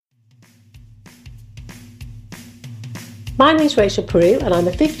My name's Rachel Peru and I'm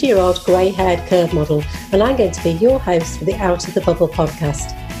a 50-year-old grey-haired curve model, and I'm going to be your host for the Out of the Bubble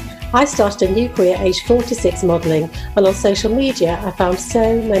podcast. I started a new career at age 46 modelling, and on social media I found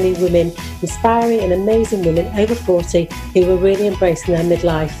so many women, inspiring and amazing women over 40 who were really embracing their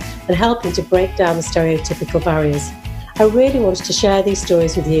midlife and helping to break down the stereotypical barriers. I really wanted to share these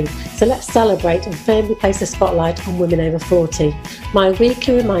stories with you, so let's celebrate and firmly place a spotlight on women over 40. My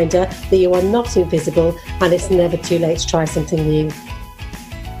weekly reminder that you are not invisible and it's never too late to try something new.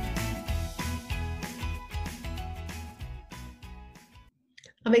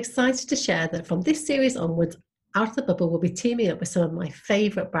 I'm excited to share that from this series onwards, Out of the Bubble will be teaming up with some of my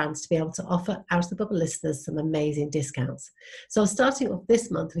favourite brands to be able to offer Out of the Bubble listeners some amazing discounts. So I'm starting off this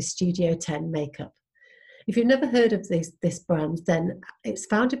month with Studio 10 Makeup. If you've never heard of this brand, then it's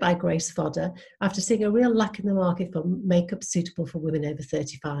founded by Grace Fodder after seeing a real lack in the market for makeup suitable for women over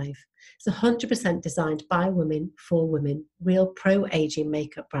 35. It's 100% designed by women for women, real pro-aging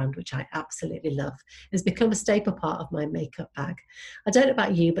makeup brand, which I absolutely love. It's become a staple part of my makeup bag. I don't know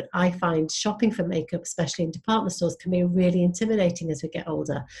about you, but I find shopping for makeup, especially in department stores, can be really intimidating as we get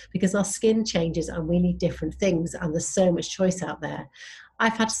older because our skin changes and we need different things, and there's so much choice out there.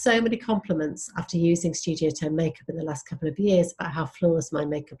 I've had so many compliments after using Studio 10 makeup in the last couple of years about how flawless my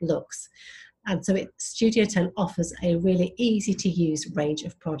makeup looks. And so Studio 10 offers a really easy to use range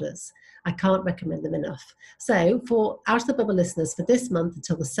of products. I can't recommend them enough. So for Out of the Bubble listeners, for this month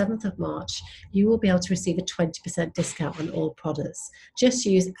until the 7th of March, you will be able to receive a 20% discount on all products. Just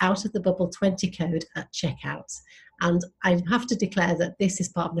use Out of the Bubble 20 code at checkout. And I have to declare that this is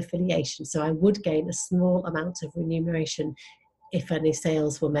part of an affiliation, so I would gain a small amount of remuneration if any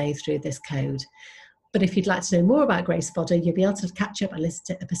sales were made through this code. But if you'd like to know more about Grace Fodder, you'll be able to catch up and listen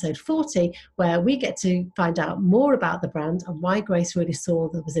to episode 40, where we get to find out more about the brand and why Grace really saw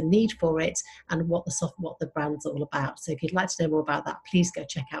there was a need for it and what the brand's all about. So if you'd like to know more about that, please go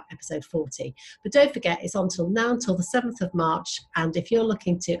check out episode 40. But don't forget, it's until the 7th of March. And if you're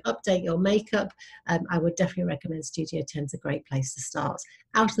looking to update your makeup, I would definitely recommend Studio 10's a great place to start.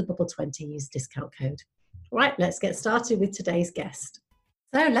 Out of the Bubble 20, use discount code. Right, let's get started with today's guest.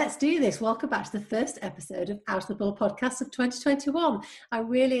 So let's do this. Welcome back to the first episode of Out of the Bubble podcast of 2021. I'm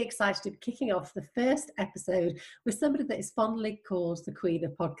really excited to be kicking off the first episode with somebody that is fondly called the Queen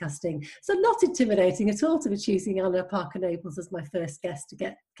of Podcasting. So not intimidating at all to be choosing Anna Parker Naples as my first guest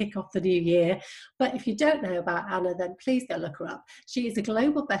to kick off the new year. But if you don't know about Anna, then please go look her up. She is a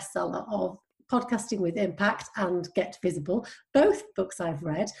global bestseller of Podcasting with Impact and Get Visible, both books I've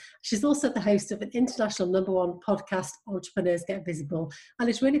read. She's also the host of an international #1 podcast, Entrepreneurs Get Visible, and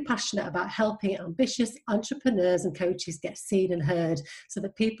is really passionate about helping ambitious entrepreneurs and coaches get seen and heard so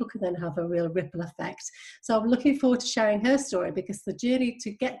that people can then have a real ripple effect. So I'm looking forward to sharing her story because the journey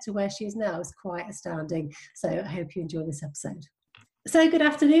to get to where she is now is quite astounding. So I hope you enjoy this episode. So good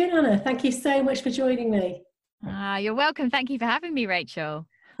afternoon, Anna. Thank you so much for joining me. You're welcome. Thank you for having me, Rachel.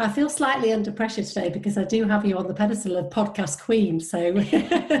 I feel slightly under pressure today because I do have you on the pedestal of podcast queen, so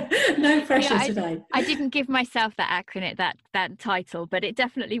no pressure today. I didn't give myself that acronym, that title, but it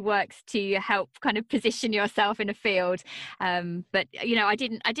definitely works to help kind of position yourself in a field. But you know, I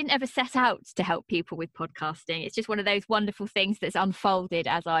didn't ever set out to help people with podcasting. It's just one of those wonderful things that's unfolded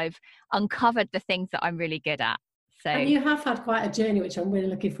as I've uncovered the things that I'm really good at. So, and you have had quite a journey, which I'm really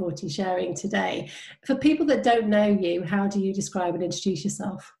looking forward to sharing today. For people that don't know you, how do you describe and introduce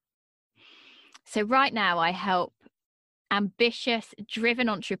yourself? So right now I help ambitious, driven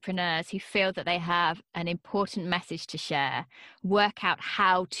entrepreneurs who feel that they have an important message to share, work out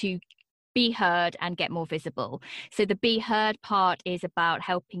how to be heard and get more visible. So the be heard part is about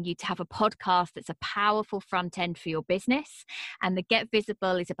helping you to have a podcast that's a powerful front end for your business. And the get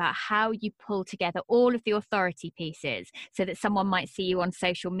visible is about how you pull together all of the authority pieces so that someone might see you on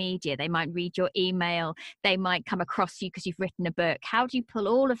social media. They might read your email. They might come across you because you've written a book. How do you pull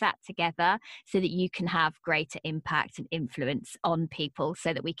all of that together so that you can have greater impact and influence on people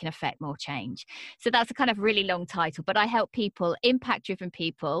so that we can affect more change? So that's a kind of really long title, but I help people, impact-driven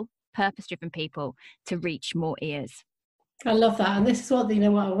people, purpose-driven people, to reach more ears. I love that. And this is what I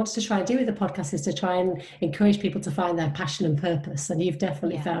wanted to try and do with the podcast, is to try and encourage people to find their passion and purpose. And you've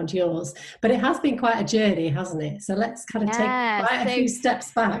definitely found yours. But it has been quite a journey, hasn't it? So let's kind of take quite a few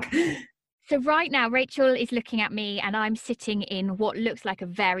steps back. So right now, Rachel is looking at me and I'm sitting in what looks like a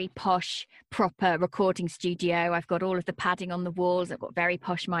very posh, proper recording studio. I've got all of the padding on the walls. I've got very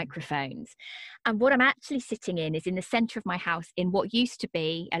posh microphones. And what I'm actually sitting in is in the centre of my house in what used to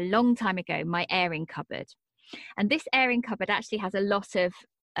be, a long time ago, my airing cupboard. And this airing cupboard actually has a lot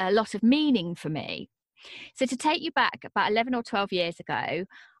of meaning for me. So to take you back about 11 or 12 years ago,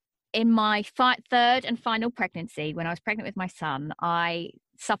 in my third and final pregnancy, when I was pregnant with my son, I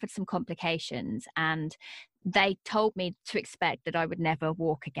suffered some complications, and they told me to expect that I would never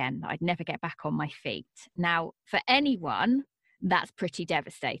walk again, that I'd never get back on my feet. Now, for anyone, that's pretty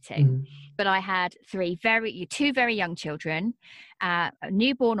devastating. But I had two very young children, a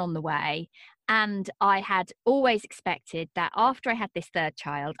newborn on the way, and I had always expected that after I had this third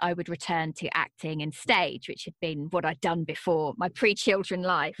child, I would return to acting and stage, which had been what I'd done before, my pre-children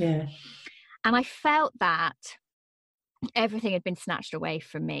life. Yeah. And I felt that everything had been snatched away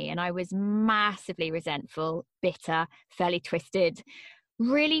from me, and I was massively resentful, bitter, fairly twisted,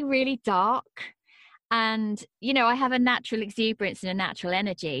 really, really dark. And, you know, I have a natural exuberance and a natural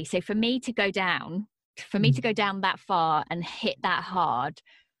energy. So for me to go down that far and hit that hard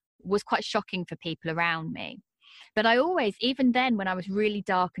was quite shocking for people around me. But I always, even then when I was really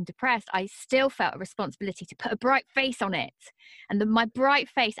dark and depressed, I still felt a responsibility to put a bright face on it. And my bright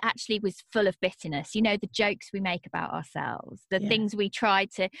face actually was full of bitterness. You know, the jokes we make about ourselves, the things we try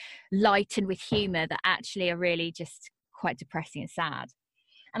to lighten with humor that actually are really just quite depressing and sad.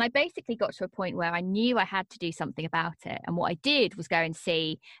 And I basically got to a point where I knew I had to do something about it. And what I did was go and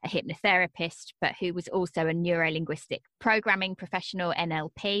see a hypnotherapist, but who was also a neuro-linguistic programming professional,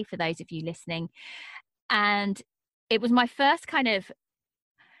 NLP, for those of you listening. And it was my first kind of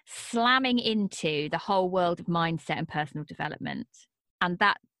slamming into the whole world of mindset and personal development. And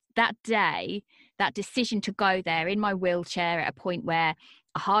that day, that decision to go there in my wheelchair at a point where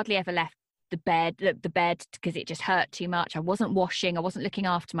I hardly ever left the bed because it just hurt too much. I wasn't washing, I wasn't looking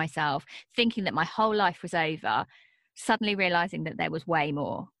after myself, thinking that my whole life was over, suddenly realizing that there was way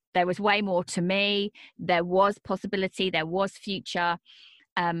more. There was way more to me. There was possibility, there was future.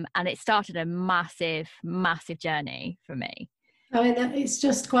 And it started a massive, massive journey for me. I mean, it's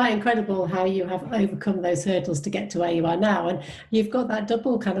just quite incredible how you have overcome those hurdles to get to where you are now. And you've got that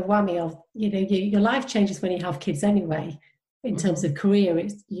double kind of whammy of, you know, your life changes when you have kids anyway. In terms of career,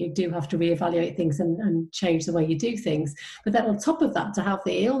 you do have to reevaluate things and change the way you do things. But then on top of that, to have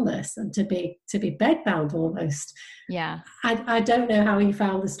the illness and to be bedbound almost. Yeah. I don't know how you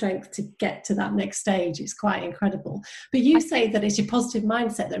found the strength to get to that next stage. It's quite incredible. But you say that it's your positive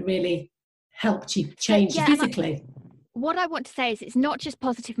mindset that really helped you change physically. What I want to say is it's not just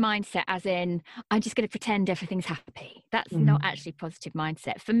positive mindset as in I'm just going to pretend everything's happy. That's not actually positive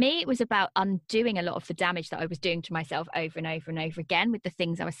mindset. For me, it was about undoing a lot of the damage that I was doing to myself over and over and over again with the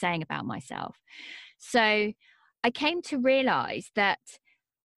things I was saying about myself. So I came to realize that,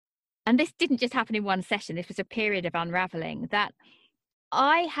 and this didn't just happen in one session, this was a period of unraveling, that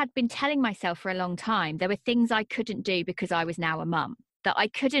I had been telling myself for a long time there were things I couldn't do because I was now a mum. That I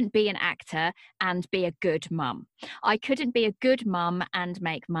couldn't be an actor and be a good mum. I couldn't be a good mum and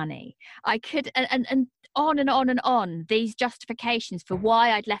make money. I could, and on and on and on, these justifications for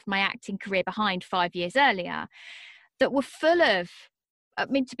why I'd left my acting career behind 5 years earlier that were full of, I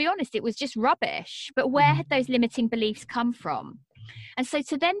mean, to be honest, it was just rubbish. But where had those limiting beliefs come from? And so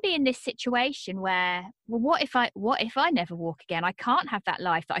to then be in this situation where, well, what if I never walk again? I can't have that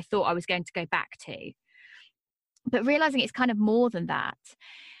life that I thought I was going to go back to. But realizing it's kind of more than that.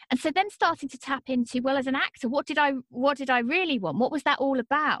 And so then starting to tap into, well, as an actor, what did I really want? What was that all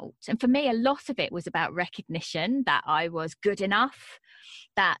about? And for me, a lot of it was about recognition, that I was good enough,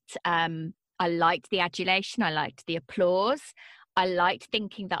 that I liked the adulation, I liked the applause, I liked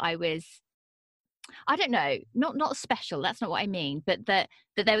thinking that I was, I don't know, not special, that's not what I mean, but that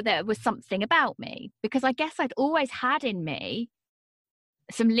there was something about me, because I guess I'd always had in me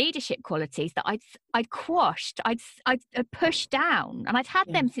some leadership qualities that I'd quashed, I'd pushed down, and I'd had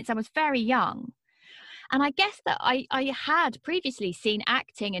them since I was very young. And I guess that I had previously seen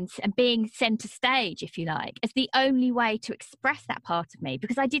acting and being centre stage, if you like, as the only way to express that part of me,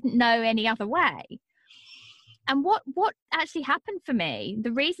 because I didn't know any other way. And what actually happened for me,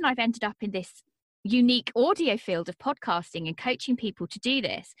 the reason I've ended up in this unique audio field of podcasting and coaching people to do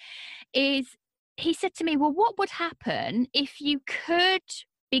this, is he said to me, well, what would happen if you could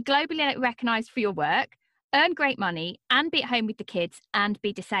be globally recognized for your work, earn great money, and be at home with the kids and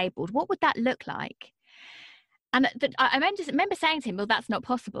be disabled? What would that look like? And I remember saying to him, well, that's not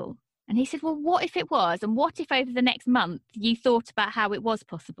possible. And he said, well, what if it was? And what if over the next month you thought about how it was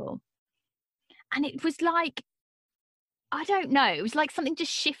possible? And it was like, I don't know, it was like something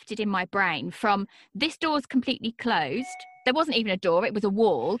just shifted in my brain from this door's completely closed, there wasn't even a door, it was a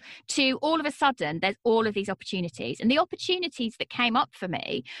wall, to all of a sudden there's all of these opportunities. And the opportunities that came up for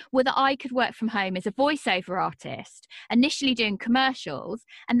me were that I could work from home as a voiceover artist, initially doing commercials,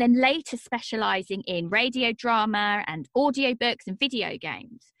 and then later specializing in radio drama and audiobooks and video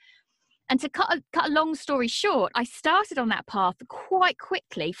games. And to cut a long story short, I started on that path quite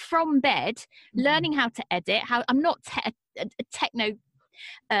quickly from bed, learning how to edit. I'm not a techno.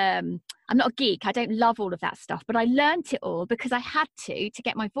 I'm not a geek. I don't love all of that stuff, but I learned it all because I had to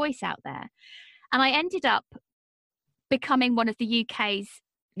get my voice out there. And I ended up becoming one of the UK's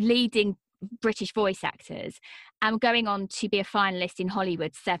leading British voice actors and going on to be a finalist in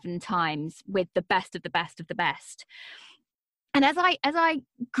Hollywood 7 times with the best of the best of the best. And as I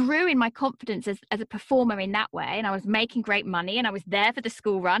grew in my confidence as a performer in that way, and I was making great money, and I was there for the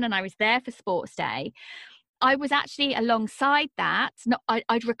school run, and I was there for sports day, I was actually alongside that.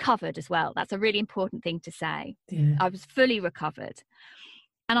 I'd recovered as well. That's a really important thing to say. Yeah. I was fully recovered.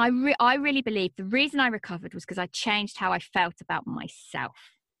 And I really believe the reason I recovered was because I changed how I felt about myself.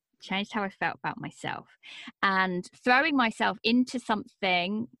 And throwing myself into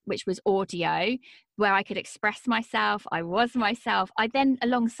something which was audio where I could express myself, I was myself. I then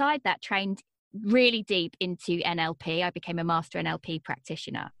alongside that trained really deep into NLP. I became a master NLP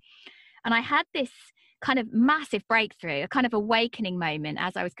practitioner. And I had this kind of massive breakthrough, a kind of awakening moment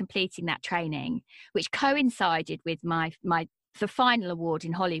as I was completing that training, which coincided with the final award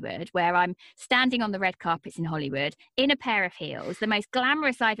in Hollywood, where I'm standing on the red carpets in Hollywood in a pair of heels, the most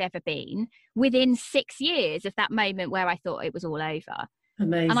glamorous I've ever been, within 6 years of that moment where I thought it was all over.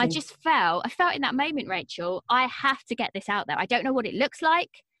 Amazing. And I felt in that moment, Rachel, I have to get this out there. I don't know what it looks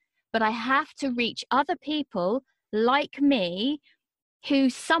like, but I have to reach other people like me who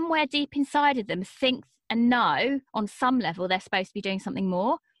somewhere deep inside of them think and know on some level they're supposed to be doing something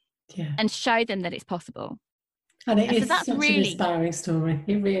more, and show them that it's possible. And it is such an inspiring story.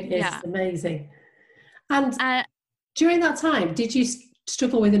 It really is amazing. And during that time, did you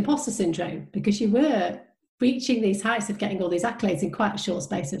struggle with imposter syndrome? Because you were reaching these heights of getting all these accolades in quite a short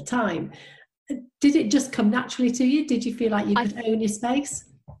space of time. Did it just come naturally to you? Did you feel like you could own your space?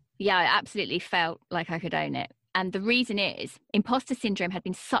 Yeah, I absolutely felt like I could own it. And the reason is imposter syndrome had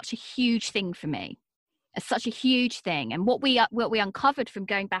been such a huge thing for me. Such a huge thing. And what we uncovered from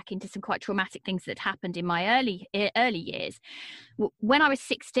going back into some quite traumatic things that happened in my early years, when I was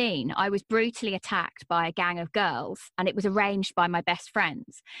 16, I was brutally attacked by a gang of girls, and it was arranged by my best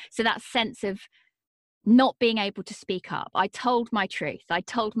friends. So that sense of not being able to speak up, I told my truth, I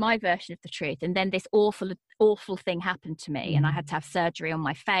told my version of the truth, and then this awful thing happened to me, and I had to have surgery on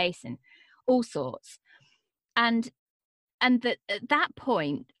my face and all sorts. And at that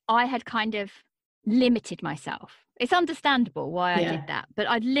point, I had kind of limited myself. It's understandable why I did that, but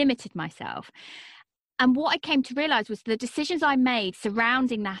I'd limited myself. And what I came to realize was the decisions I made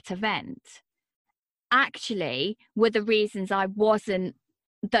surrounding that event actually were the reasons I wasn't,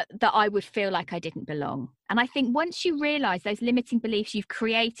 that I would feel like I didn't belong. And I think once you realize those limiting beliefs you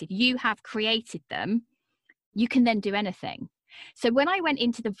have created them, you can then do anything. So when I went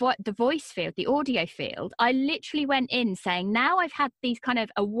into the voice field, the audio field, I literally went in saying, now I've had these kind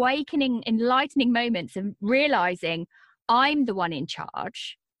of awakening, enlightening moments of realizing I'm the one in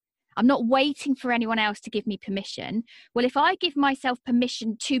charge. I'm not waiting for anyone else to give me permission. Well, if I give myself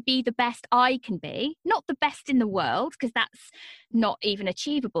permission to be the best I can be, not the best in the world, because that's not even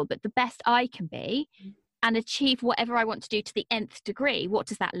achievable, but the best I can be, and achieve whatever I want to do to the nth degree, what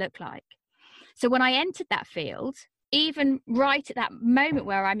does that look like? So when I entered that field, even right at that moment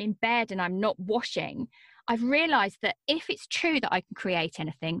where I'm in bed and I'm not washing, I've realized that if it's true that I can create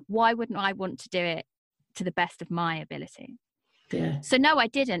anything, why wouldn't I want to do it to the best of my ability? Yeah. So no, I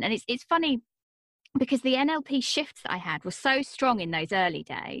didn't. And it's funny because the NLP shifts that I had were so strong in those early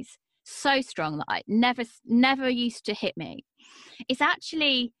days, so strong that I never used to hit me. It's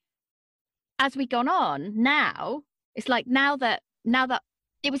actually, as we gone on now, it's like now that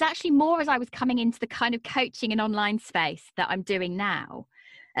it was actually more as I was coming into the kind of coaching and online space that I'm doing now.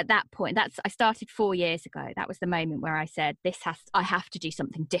 At that point, I started 4 years ago. That was the moment where I said, I have to do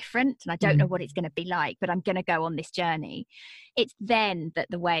something different, and I don't know what it's going to be like, but I'm going to go on this journey. It's then that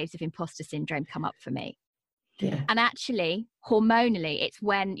the waves of imposter syndrome come up for me. Yeah. And actually, hormonally, it's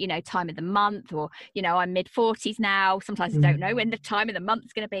when, time of the month, or, I'm mid-40s now. Sometimes I don't know when the time of the month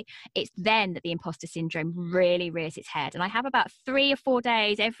is going to be. It's then that the imposter syndrome really rears its head. And I have about 3 or 4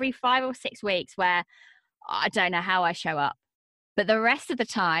 days every 5 or 6 weeks where I don't know how I show up. But the rest of the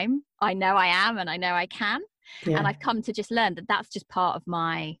time, I know I am, and I know I can. Yeah. And I've come to just learn that that's just part of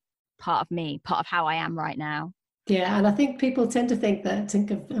me, part of how I am right now. Yeah, and I think people tend to think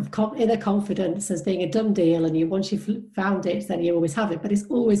of inner confidence as being a done deal, and once you've found it, then you always have it. But it's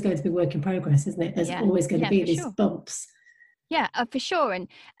always going to be work in progress, isn't it? There's always going to be these bumps. Yeah, for sure.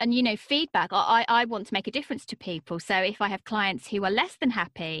 And you know, feedback, I want to make a difference to people. So if I have clients who are less than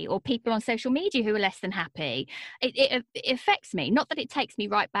happy, or people on social media who are less than happy, it affects me. Not that it takes me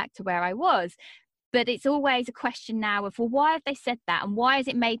right back to where I was, but it's always a question now of, well, why have they said that? And why has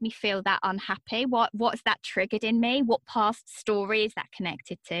it made me feel that unhappy? What's that triggered in me? What past story is that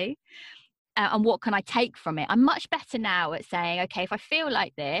connected to? And what can I take from it? I'm much better now at saying, okay, if I feel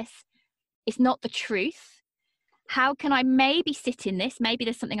like this, it's not the truth. How can I maybe sit in this? Maybe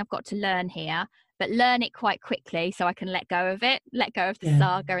there's something I've got to learn here, but learn it quite quickly so I can let go of it, let go of the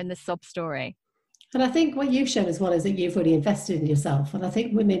saga and the sob story. And I think what you've shown as well is that you've really invested in yourself. And I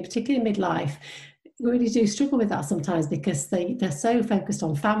think women, particularly in midlife, really do struggle with that sometimes, because they're so focused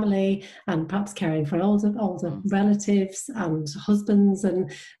on family and perhaps caring for older relatives and husbands,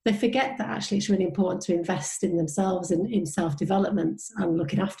 and they forget that actually it's really important to invest in themselves and in self-development and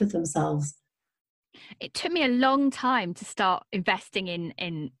looking after themselves. It took me a long time to start investing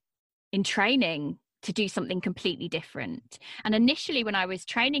in training to do something completely different. And initially when I was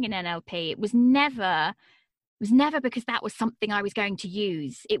training in NLP, it was never because that was something I was going to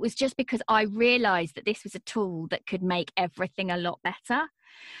use. It was just because I realized that this was a tool that could make everything a lot better.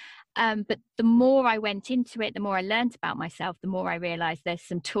 But the more I went into it, the more I learned about myself, the more I realized there's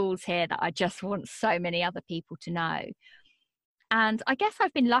some tools here that I just want so many other people to know. And I guess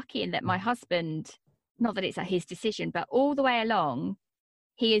I've been lucky in that my husband, not that it's his decision, but all the way along,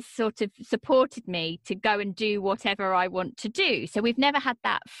 he has sort of supported me to go and do whatever I want to do. So we've never had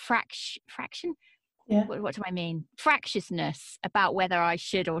that fraction. Yeah. What do I mean? Fractiousness about whether I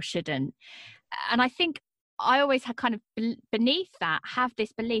should or shouldn't. And I think I always had kind of beneath that, have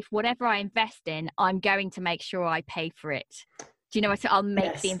this belief, whatever I invest in, I'm going to make sure I pay for it. Do you know what? I'll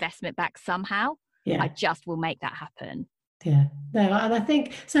make the investment back somehow. I just will make that happen. Yeah, no, and I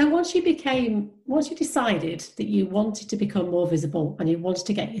think so. Once you decided that you wanted to become more visible and you wanted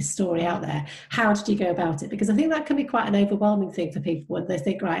to get your story out there, how did you go about it? Because I think that can be quite an overwhelming thing for people when they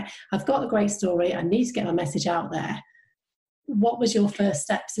think, right, I've got a great story, I need to get my message out there. What was your first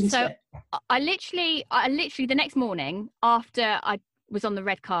steps into it? I literally the next morning after I was on the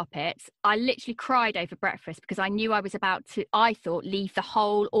red carpet, I literally cried over breakfast, because I knew I was about to, I thought, leave the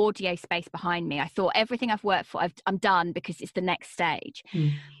whole audio space behind me. I thought everything I've worked for, I'm done, because it's the next stage.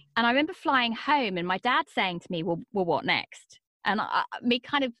 And I remember flying home and my dad saying to me, well, what next? And me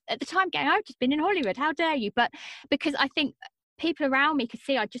kind of at the time going, I've just been in Hollywood, how dare you? But because I think people around me could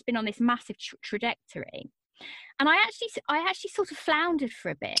see I'd just been on this massive trajectory. And I actually sort of floundered for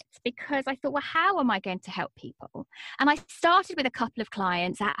a bit, because I thought, well, how am I going to help people? And I started with a couple of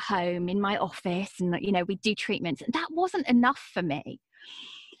clients at home in my office, and, you know, we'd do treatments, and that wasn't enough for me.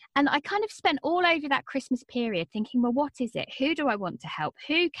 And I kind of spent all over that Christmas period thinking, well, what is it? Who do I want to help?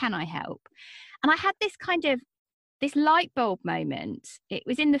 Who can I help? And I had this light bulb moment. It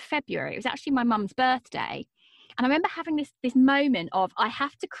was in the February. It was actually my mum's birthday. And I remember having this moment of, I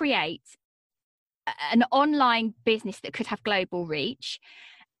have to create an online business that could have global reach,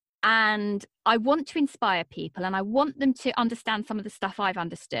 and I want to inspire people, and I want them to understand some of the stuff I've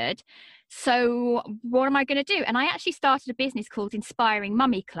understood. So what am I going to do? And I actually started a business called Inspiring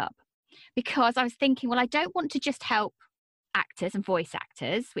Mummy Club, because I was thinking, well, I don't want to just help actors and voice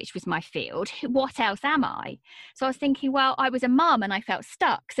actors, which was my field. What else am I? So I was thinking, well, I was a mum and I felt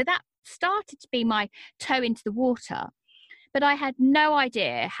stuck. So that started to be my toe into the water. But I had no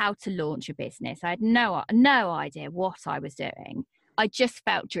idea how to launch a business. I had no idea what I was doing. I just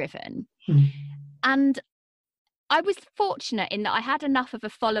felt driven. And I was fortunate in that I had enough of a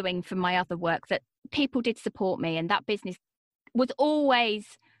following from my other work that people did support me, and that business was always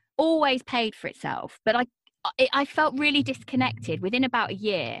paid for itself. But I felt really disconnected within about a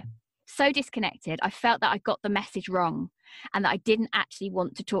year. So disconnected. I felt that I got the message wrong, and that I didn't actually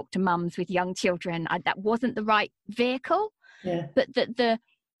want to talk to mums with young children. That wasn't the right vehicle. Yeah. But that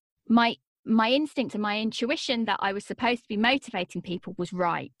my instinct and my intuition that I was supposed to be motivating people was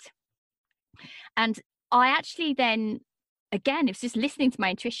right. And I actually then, again, it was just listening to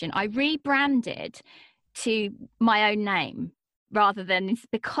my intuition. I rebranded to my own name rather than,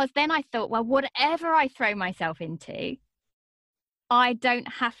 because then I thought, well, whatever I throw myself into, I don't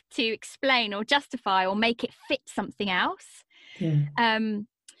have to explain or justify or make it fit something else. Yeah.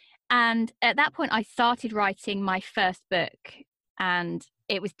 And at that point, I started writing my first book. And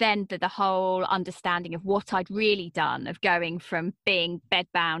it was then the whole understanding of what I'd really done, of going from being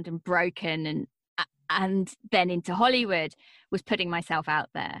bedbound and broken and then into Hollywood, was putting myself out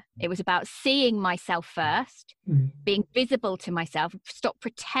there. It was about seeing myself first, being visible to myself, stop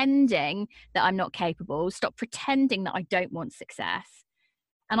pretending that I'm not capable, stop pretending that I don't want success.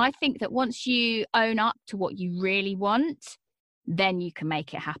 And I think that once you own up to what you really want, then you can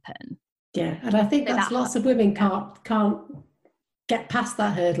make it happen. Yeah, and I think that's lots of women can't get past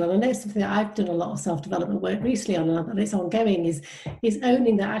that hurdle. And I know something that I've done a lot of self-development work recently on, and it's ongoing, is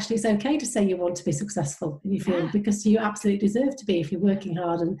owning that actually it's okay to say you want to be successful in your field, because you absolutely deserve to be if you're working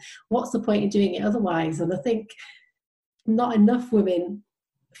hard, and what's the point in doing it otherwise? And I think not enough women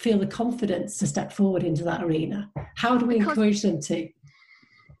feel the confidence to step forward into that arena. How do we encourage them to?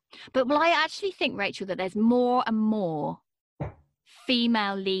 But well, I actually think, Rachel, that there's more and more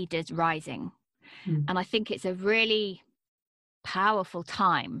female leaders rising. And I think it's a really powerful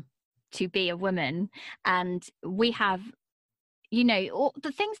time to be a woman. And we have, you know, all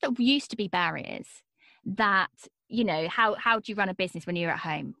the things that used to be barriers, that, you know, how do you run a business when you're at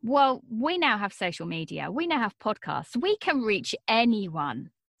home? Well, we now have social media. We now have podcasts. We can reach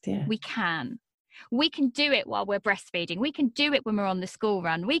anyone. Yeah. We can do it while we're breastfeeding. We can do it when we're on the school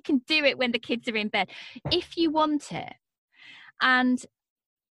run. We can do it when the kids are in bed, if you want it. And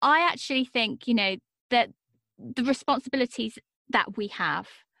I actually think, you know, that the responsibilities that we have,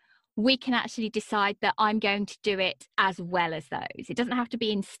 we can actually decide that I'm going to do it as well as those. It doesn't have to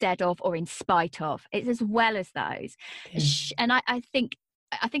be instead of or in spite of. It's as well as those. Yeah. And I think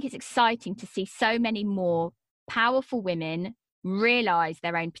it's exciting to see so many more powerful women realize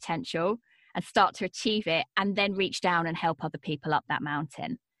their own potential and start to achieve it, and then reach down and help other people up that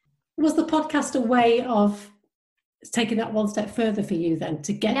mountain. Was the podcast a way of taking that one step further for you then,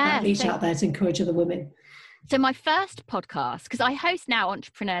 to get that reach out there to encourage other women? So my first podcast, because I host now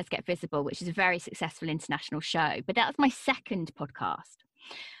Entrepreneurs Get Visible, which is a very successful international show, but that was my second podcast.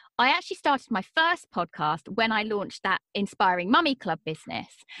 I actually started my first podcast when I launched that Inspiring Mummy Club business,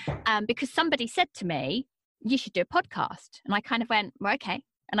 because somebody said to me, you should do a podcast. And I kind of went, well, okay.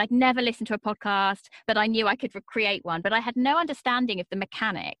 And I'd never listened to a podcast, but I knew I could create one. But I had no understanding of the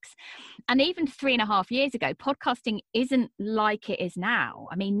mechanics. And even 3.5 years ago, podcasting isn't like it is now.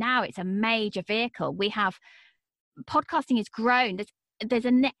 I mean, now it's a major vehicle. Podcasting has grown. There's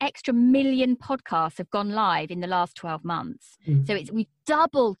an extra 1 million podcasts have gone live in the last 12 months. So we've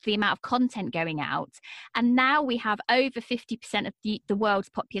doubled the amount of content going out. And now we have over 50% of the world's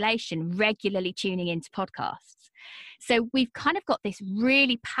population regularly tuning into podcasts. So we've kind of got this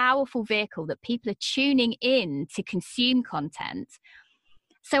really powerful vehicle that people are tuning in to consume content.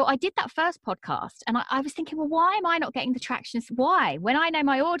 So I did that first podcast, and I was thinking, well, why am I not getting the traction? Why? When I know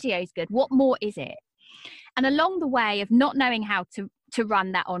my audio is good, what more is it? And along the way of not knowing how to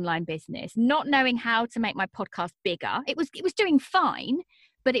run that online business, not knowing how to make my podcast bigger, it was doing fine,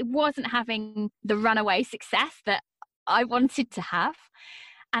 but it wasn't having the runaway success that I wanted to have.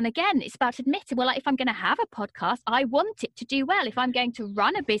 And again, it's about admitting, well, like, if I'm going to have a podcast, I want it to do well. If I'm going to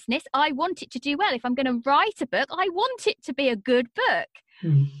run a business, I want it to do well. If I'm going to write a book, I want it to be a good book.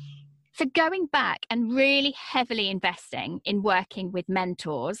 So going back and really heavily investing in working with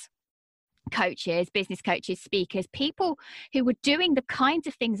mentors, coaches, business coaches, speakers, people who were doing the kinds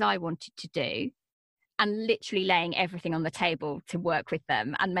of things I wanted to do, and literally laying everything on the table to work with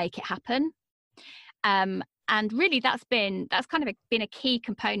them and make it happen. And really that's kind of been a key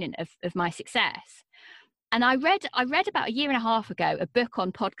component of my success. And I read about 1.5 years ago a book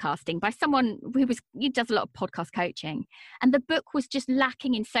on podcasting by someone who does a lot of podcast coaching. And the book was just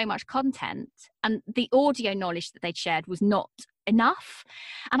lacking in so much content, and the audio knowledge that they'd shared was not enough.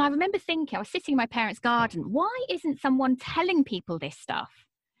 And I remember thinking, I was sitting in my parents' garden, why isn't someone telling people this stuff?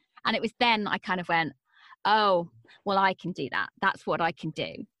 And it was then I kind of went, oh, well, I can do that. That's what I can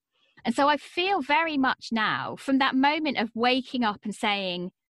do. And so I feel very much now, from that moment of waking up and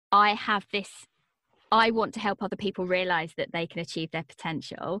saying, I want to help other people realize that they can achieve their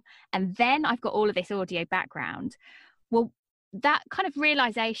potential. And then I've got all of this audio background. Well, that kind of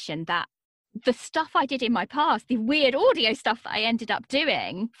realization that the stuff I did in my past, the weird audio stuff that I ended up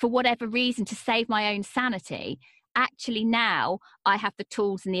doing for whatever reason to save my own sanity, actually now I have the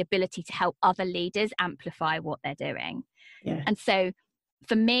tools and the ability to help other leaders amplify what they're doing. Yeah. And so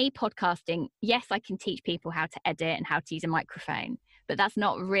for me, podcasting, yes, I can teach people how to edit and how to use a microphone, but that's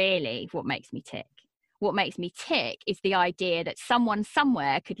not really what makes me tick. What makes me tick is the idea that someone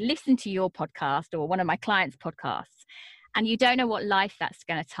somewhere could listen to your podcast or one of my clients' podcasts, and you don't know what life that's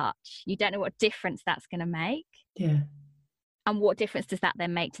going to touch. You don't know what difference that's going to make. Yeah. And what difference does that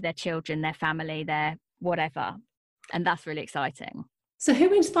then make to their children, their family, their whatever? And that's really exciting. So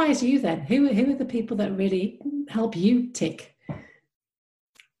who inspires you then? Who are the people that really help you tick?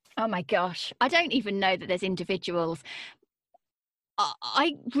 Oh my gosh, I don't even know that there's individuals.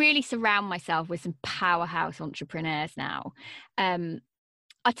 I really surround myself with some powerhouse entrepreneurs now.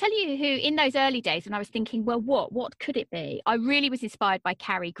 I tell you who, in those early days when I was thinking, well, what could it be? I really was inspired by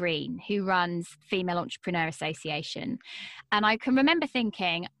Carrie Green, who runs Female Entrepreneur Association. And I can remember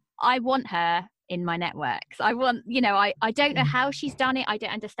thinking, I want her in my networks. I want, I don't know how she's done it. I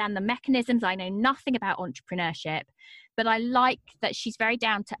don't understand the mechanisms. I know nothing about entrepreneurship, but I like that she's very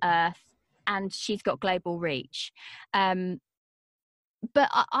down to earth and she's got global reach. But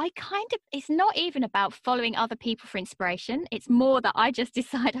I kind of, it's not even about following other people for inspiration. It's more that I just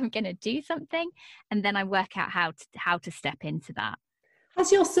decide I'm going to do something, and then I work out how to step into that.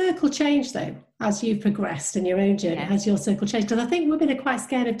 Has your circle changed though, as you've progressed in your own journey? Yeah. Has your circle changed? Because I think women are quite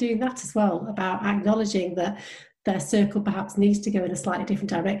scared of doing that as well, about acknowledging that their circle perhaps needs to go in a slightly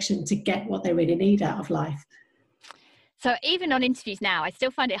different direction to get what they really need out of life. So even on interviews now, I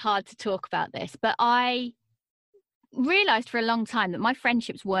still find it hard to talk about this, but I realized for a long time that my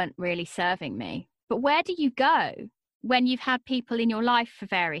friendships weren't really serving me. But where do you go when you've had people in your life for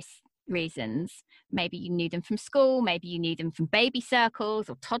various reasons? Maybe you knew them from school, maybe you knew them from baby circles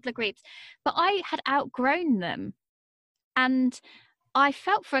or toddler groups, but I had outgrown them. And I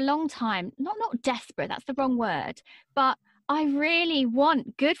felt for a long time, not desperate, that's the wrong word, but I really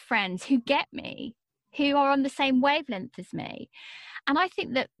want good friends who get me, who are on the same wavelength as me. And I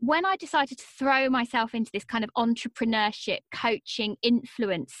think that when I decided to throw myself into this kind of entrepreneurship, coaching,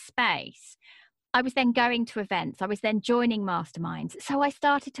 influence space, I was then going to events. I was then joining masterminds. So I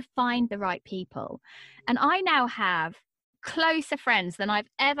started to find the right people. And I now have closer friends than I've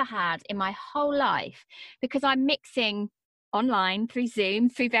ever had in my whole life, because I'm mixing online through Zoom,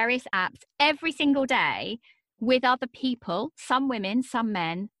 through various apps every single day with other people, some women, some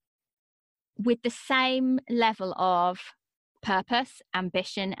men, with the same level of purpose,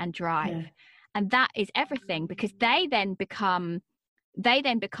 ambition, and drive. Yeah. And that is everything, because they then become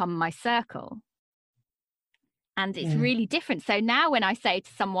my circle. And it's really different. So now when I say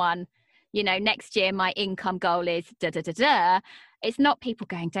to someone, next year my income goal is it's not people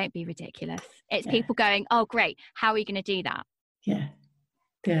going, don't be ridiculous. It's people going, oh, great. How are you going to do that? Yeah.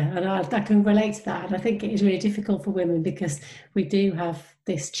 Yeah, and I can relate to that. And I think it is really difficult for women, because we do have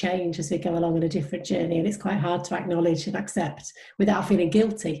this change as we go along on a different journey, and it's quite hard to acknowledge and accept without feeling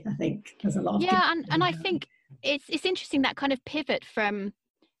guilty. I think there's a lot of and I think it's interesting, that kind of pivot from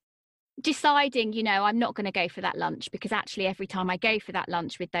deciding, I'm not going to go for that lunch, because actually every time I go for that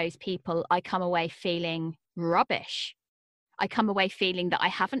lunch with those people, I come away feeling rubbish. I come away feeling that I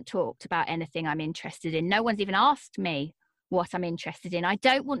haven't talked about anything I'm interested in. No one's even asked me what I'm interested in. I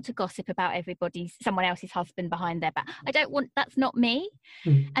don't want to gossip about someone else's husband behind their back. That's not me.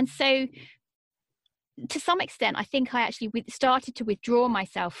 And so to some extent, I think I actually started to withdraw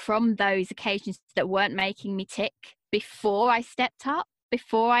myself from those occasions that weren't making me tick before I stepped up,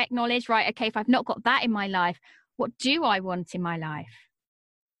 before I acknowledged, right, okay, if I've not got that in my life, what do I want in my life?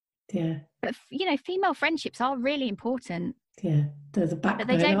 Yeah. But, female friendships are really important. Yeah. They're the backbone,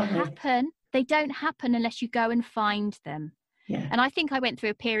 but they don't happen. They don't happen unless you go and find them. Yeah. And I think I went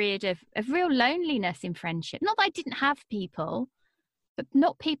through a period of real loneliness in friendship. Not that I didn't have people, but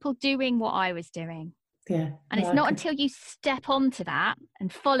not people doing what I was doing. Yeah. And it's not until you step onto that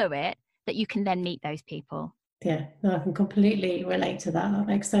and follow it that you can then meet those people. Yeah, no, I can completely relate to that. That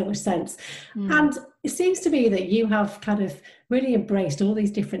makes so much sense. And it seems to me that you have kind of really embraced all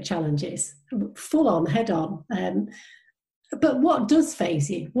these different challenges, full on, head on. But what does phase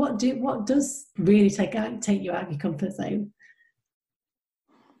you? What does really take you out of your comfort zone?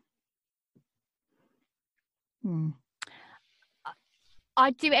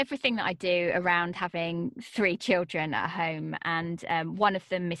 I do everything that I do around having 3 children at home, and one of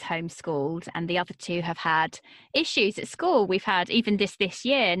them is homeschooled, and the other 2 have had issues at school. We've had, even this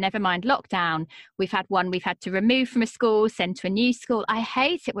year, never mind lockdown, we've had one we've had to remove from a school, send to a new school. I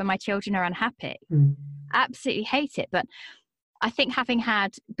hate it when my children are unhappy. Absolutely hate it. But I think, having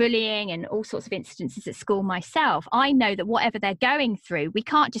had bullying and all sorts of incidences at school myself, I know that whatever they're going through, we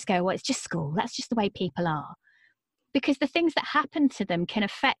can't just go, well, it's just school. That's just the way people are. Because the things that happen to them can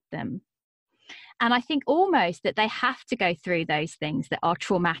affect them. And I think almost that they have to go through those things that are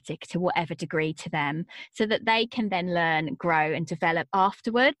traumatic to whatever degree to them, so that they can then learn, grow and develop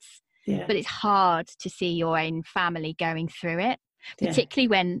afterwards. Yeah. But it's hard to see your own family going through it,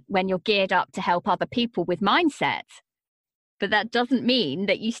 particularly when you're geared up to help other people with mindset. But that doesn't mean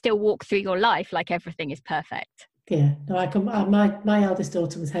that you still walk through your life like everything is perfect. Yeah, no, my eldest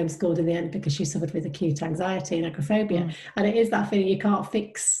daughter was homeschooled in the end because she suffered with acute anxiety and agoraphobia. And it is that feeling you can't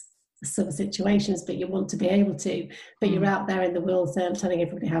fix some situations, but you want to be able to. But you're out there in the world telling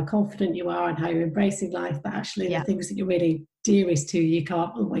everybody how confident you are and how you're embracing life, but actually the things that you're really dearest to, you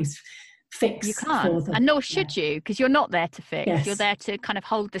can't always fix You for can't, them. and nor should you, because you're not there to fix. Yes. You're there to kind of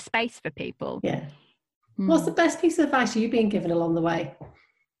hold the space for people. Yeah. What's the best piece of advice you've been given along the way?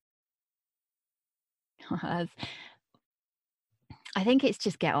 I think it's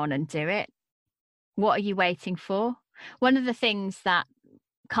just get on and do it. What are you waiting for? One of the things that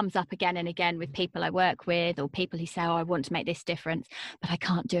comes up again and again with people I work with, or people who say, oh, I want to make this difference, but I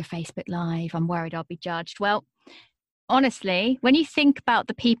can't do a Facebook Live. I'm worried I'll be judged. Well, honestly, when you think about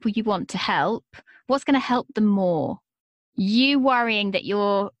the people you want to help, what's going to help them more? You worrying that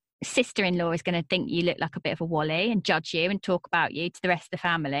your sister-in-law is going to think you look like a bit of a wally and judge you and talk about you to the rest of the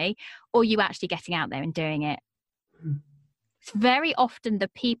family, or you actually getting out there and doing it? It's very often the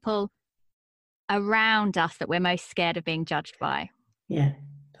people around us that we're most scared of being judged by. Yeah,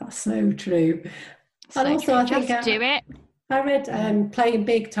 that's so true. So and also, true. I think just do it. I read Playing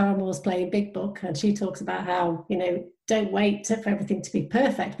Big, Tara Moore's Playing Big book, and she talks about how, don't wait for everything to be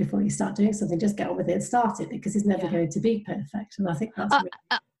perfect before you start doing something. Just get on with it and start it, because it's never going to be perfect. And I think that's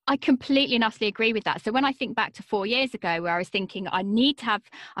I completely and utterly agree with that. So when I think back to 4 years ago, where I was thinking, I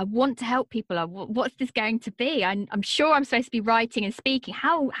want to help people. What's this going to be? I'm sure I'm supposed to be writing and speaking.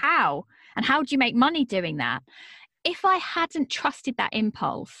 How? And how do you make money doing that? If I hadn't trusted that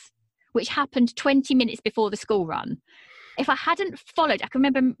impulse, which happened 20 minutes before the school run, if I hadn't followed, I can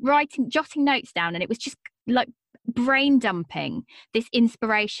remember jotting notes down, and it was just like brain dumping this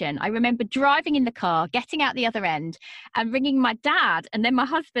inspiration. I remember driving in the car, getting out the other end and ringing my dad and then my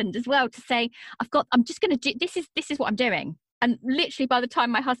husband as well to say, I'm just going to do, this is what I'm doing. And literally by the time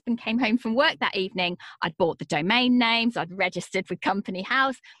my husband came home from work that evening, I'd bought the domain names, I'd registered with Company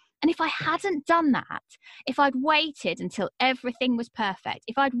House. And if I hadn't done that, if I'd waited until everything was perfect,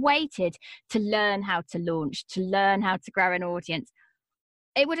 if I'd waited to learn how to launch, to learn how to grow an audience,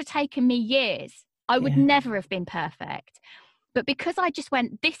 it would have taken me years. I would never have been perfect. But because I just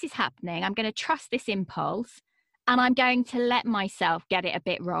went, this is happening, I'm going to trust this impulse, and I'm going to let myself get it a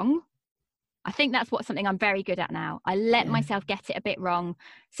bit wrong. I think that's something I'm very good at now. I let myself get it a bit wrong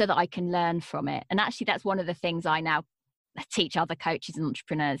so that I can learn from it. And actually, that's one of the things I now teach other coaches and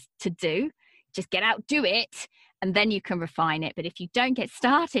entrepreneurs to do. Just get out, do it, and then you can refine it. But if you don't get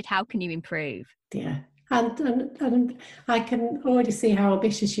started, how can you improve? Yeah. And I can already see how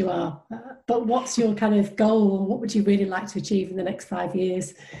ambitious you are. But what's your kind of goal, or what would you really like to achieve in the next 5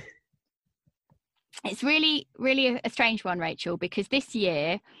 years? It's really, really a strange one, Rachel, because this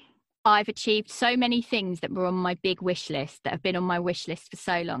year I've achieved so many things that were on my big wish list, that have been on my wish list for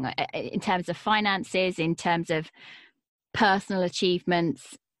so long, in terms of finances, in terms of personal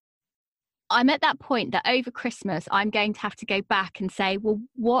achievements. I'm at that point that over Christmas, I'm going to have to go back and say, well,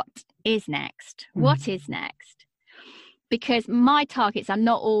 what is next? What is next? Because my targets are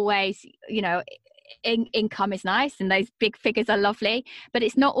not always, income is nice and those big figures are lovely, but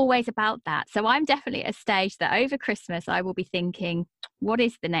it's not always about that. So I'm definitely at a stage that over Christmas, I will be thinking, what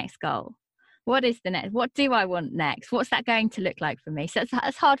is the next goal? What is the next? What do I want next? What's that going to look like for me? So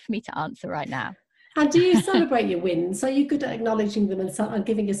it's hard for me to answer right now. And do you celebrate your wins? Are you good at acknowledging them and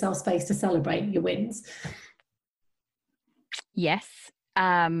giving yourself space to celebrate your wins? Yes.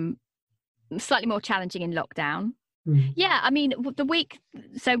 Slightly more challenging in lockdown. Yeah, I mean,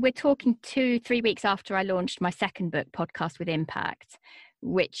 so we're talking 2-3 weeks after I launched my second book, Podcast with Impact,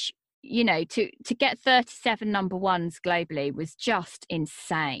 which, to get 37 number ones globally was just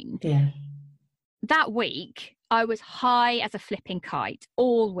insane. Yeah. That week, I was high as a flipping kite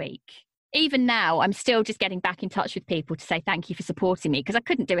all week. Even now, I'm still just getting back in touch with people to say thank you for supporting me, because I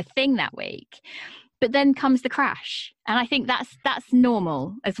couldn't do a thing that week. But then comes the crash. And I think that's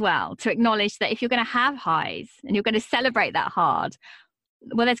normal as well, to acknowledge that if you're going to have highs and you're going to celebrate that hard,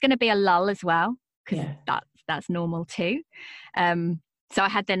 well, there's going to be a lull as well, because that's normal too. So I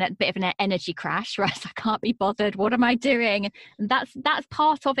had then a bit of an energy crash, right? I can't be bothered. What am I doing? And that's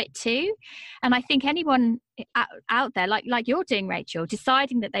part of it too. And I think anyone out there, like you're doing, Rachel,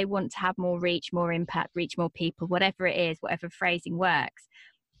 deciding that they want to have more reach, more impact, reach more people, whatever it is, whatever phrasing works,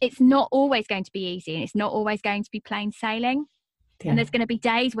 it's not always going to be easy, and it's not always going to be plain sailing. And there's going to be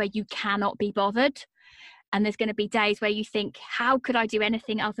days where you cannot be bothered. And there's going to be days where you think, how could I do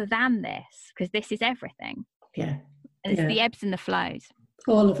anything other than this? Because this is everything. Yeah. And it's the ebbs and the flows.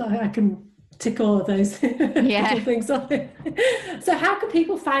 I can tick all of those little things off. So how can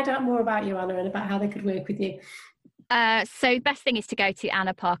people find out more about you, Anna, and about how they could work with you? So the best thing is to go to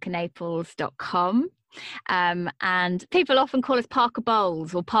annaparkernaples.com. And people often call us Parker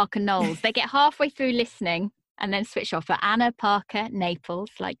Bowles or Parker Knowles. They get halfway through listening and then switch off. For Anna Parker Naples,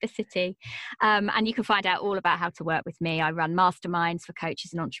 like the city. And you can find out all about how to work with me. I run masterminds for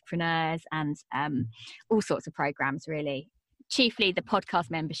coaches and entrepreneurs, and all sorts of programs, really. chiefly the podcast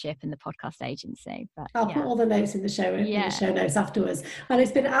membership and the podcast agency. But I'll put all the notes in the show notes afterwards. And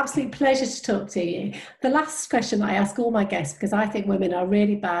it's been an absolute pleasure to talk to you. The last question that I ask all my guests, because I think women are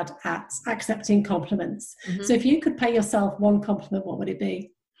really bad at accepting compliments. So if you could pay yourself one compliment, what would it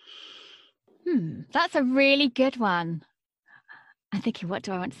be? That's a really good one. I'm thinking, what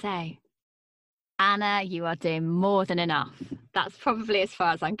do I want to say? Anna, you are doing more than enough. That's probably as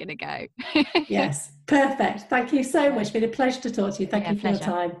far as I'm going to go. Yes, perfect. Thank you so much. It's been a pleasure to talk to you. Thank you for your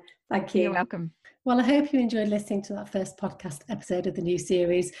time. Thank you. You're welcome. Well, I hope you enjoyed listening to that first podcast episode of the new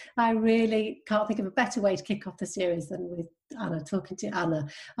series. I really can't think of a better way to kick off the series than with Anna, talking to Anna.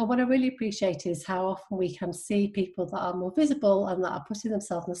 And what I really appreciate is how often we can see people that are more visible and that are putting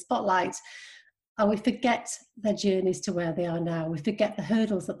themselves in the spotlight, and we forget their journeys to where they are now. We forget the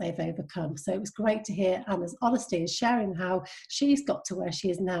hurdles that they've overcome. So it was great to hear Anna's honesty and sharing how she's got to where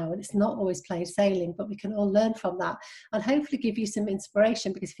she is now. And it's not always plain sailing, but we can all learn from that and hopefully give you some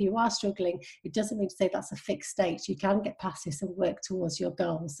inspiration, because if you are struggling, it doesn't mean to say that's a fixed state. You can get past this and work towards your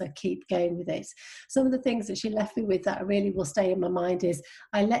goals. So keep going with it. Some of the things that she left me with that really will stay in my mind is,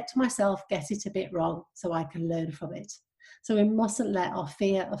 I let myself get it a bit wrong so I can learn from it. So we mustn't let our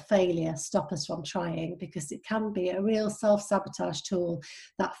fear of failure stop us from trying, because it can be a real self-sabotage tool.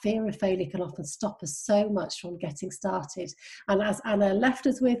 That fear of failure can often stop us so much from getting started. And as Anna left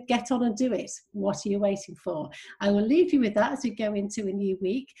us with, get on and do it. What are you waiting for? I will leave you with that as we go into a new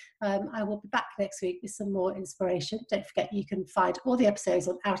week. I will be back next week with some more inspiration. Don't forget, you can find all the episodes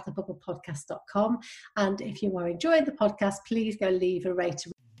on outofthebubblepodcast.com. And if you are enjoying the podcast, please go leave a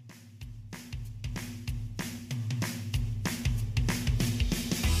rating.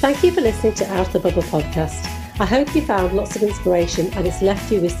 Thank you for listening to Out of the Bubble podcast. I hope you found lots of inspiration and it's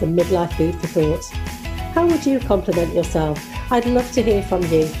left you with some midlife food for thought. How would you compliment yourself? I'd love to hear from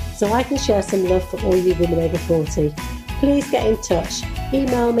you so I can share some love for all you women over 40. Please get in touch.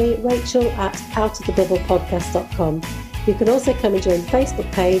 Email me, rachel@outofthebubblepodcast.com. You can also come and join the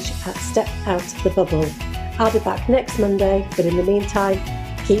Facebook page at Step Out of the Bubble. I'll be back next Monday, but in the meantime,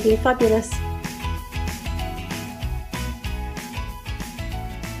 keep being fabulous.